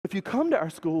if you come to our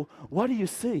school, what do you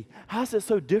see? How is it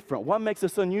so different? What makes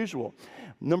us unusual?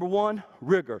 Number one,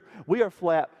 rigor. We are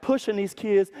flat pushing these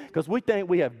kids because we think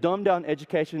we have dumbed down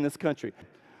education in this country.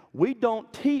 We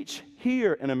don't teach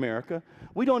here in America.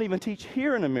 We don't even teach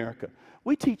here in America.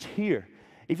 We teach here.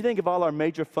 If you think of all our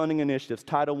major funding initiatives,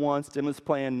 Title I, Stimulus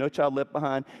Plan, No Child Left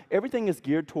Behind, everything is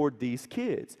geared toward these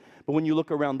kids. But when you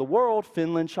look around the world,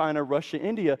 Finland, China, Russia,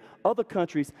 India, other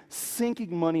countries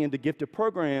sinking money into gifted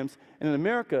programs, and in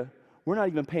America, we're not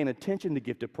even paying attention to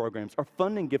gifted programs or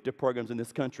funding gifted programs in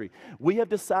this country. We have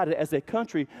decided as a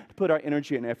country to put our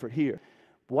energy and effort here.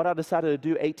 What I decided to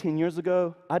do 18 years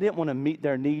ago, I didn't want to meet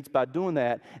their needs by doing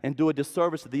that and do a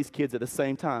disservice to these kids at the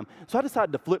same time. So I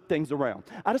decided to flip things around.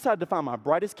 I decided to find my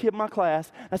brightest kid in my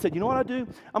class. I said, you know what I do?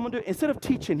 I'm going to do, instead of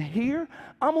teaching here,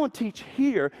 I'm going to teach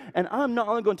here, and I'm not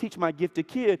only going to teach my gifted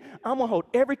kid, I'm going to hold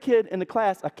every kid in the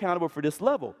class accountable for this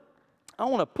level. I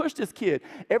want to push this kid.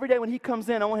 Every day when he comes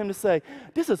in, I want him to say,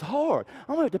 this is hard.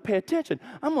 I'm going to have to pay attention.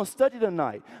 I'm going to study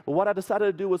tonight. But what I decided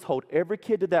to do was hold every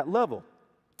kid to that level.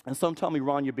 And some tell me,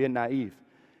 Ron, you're being naive.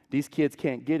 These kids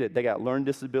can't get it. They got learning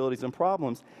disabilities and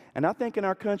problems. And I think in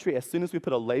our country, as soon as we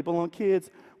put a label on kids,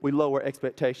 we lower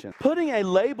expectations. Putting a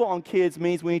label on kids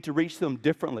means we need to reach them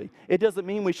differently. It doesn't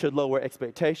mean we should lower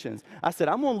expectations. I said,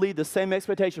 I'm going to leave the same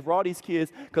expectation for all these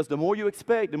kids because the more you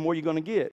expect, the more you're going to get.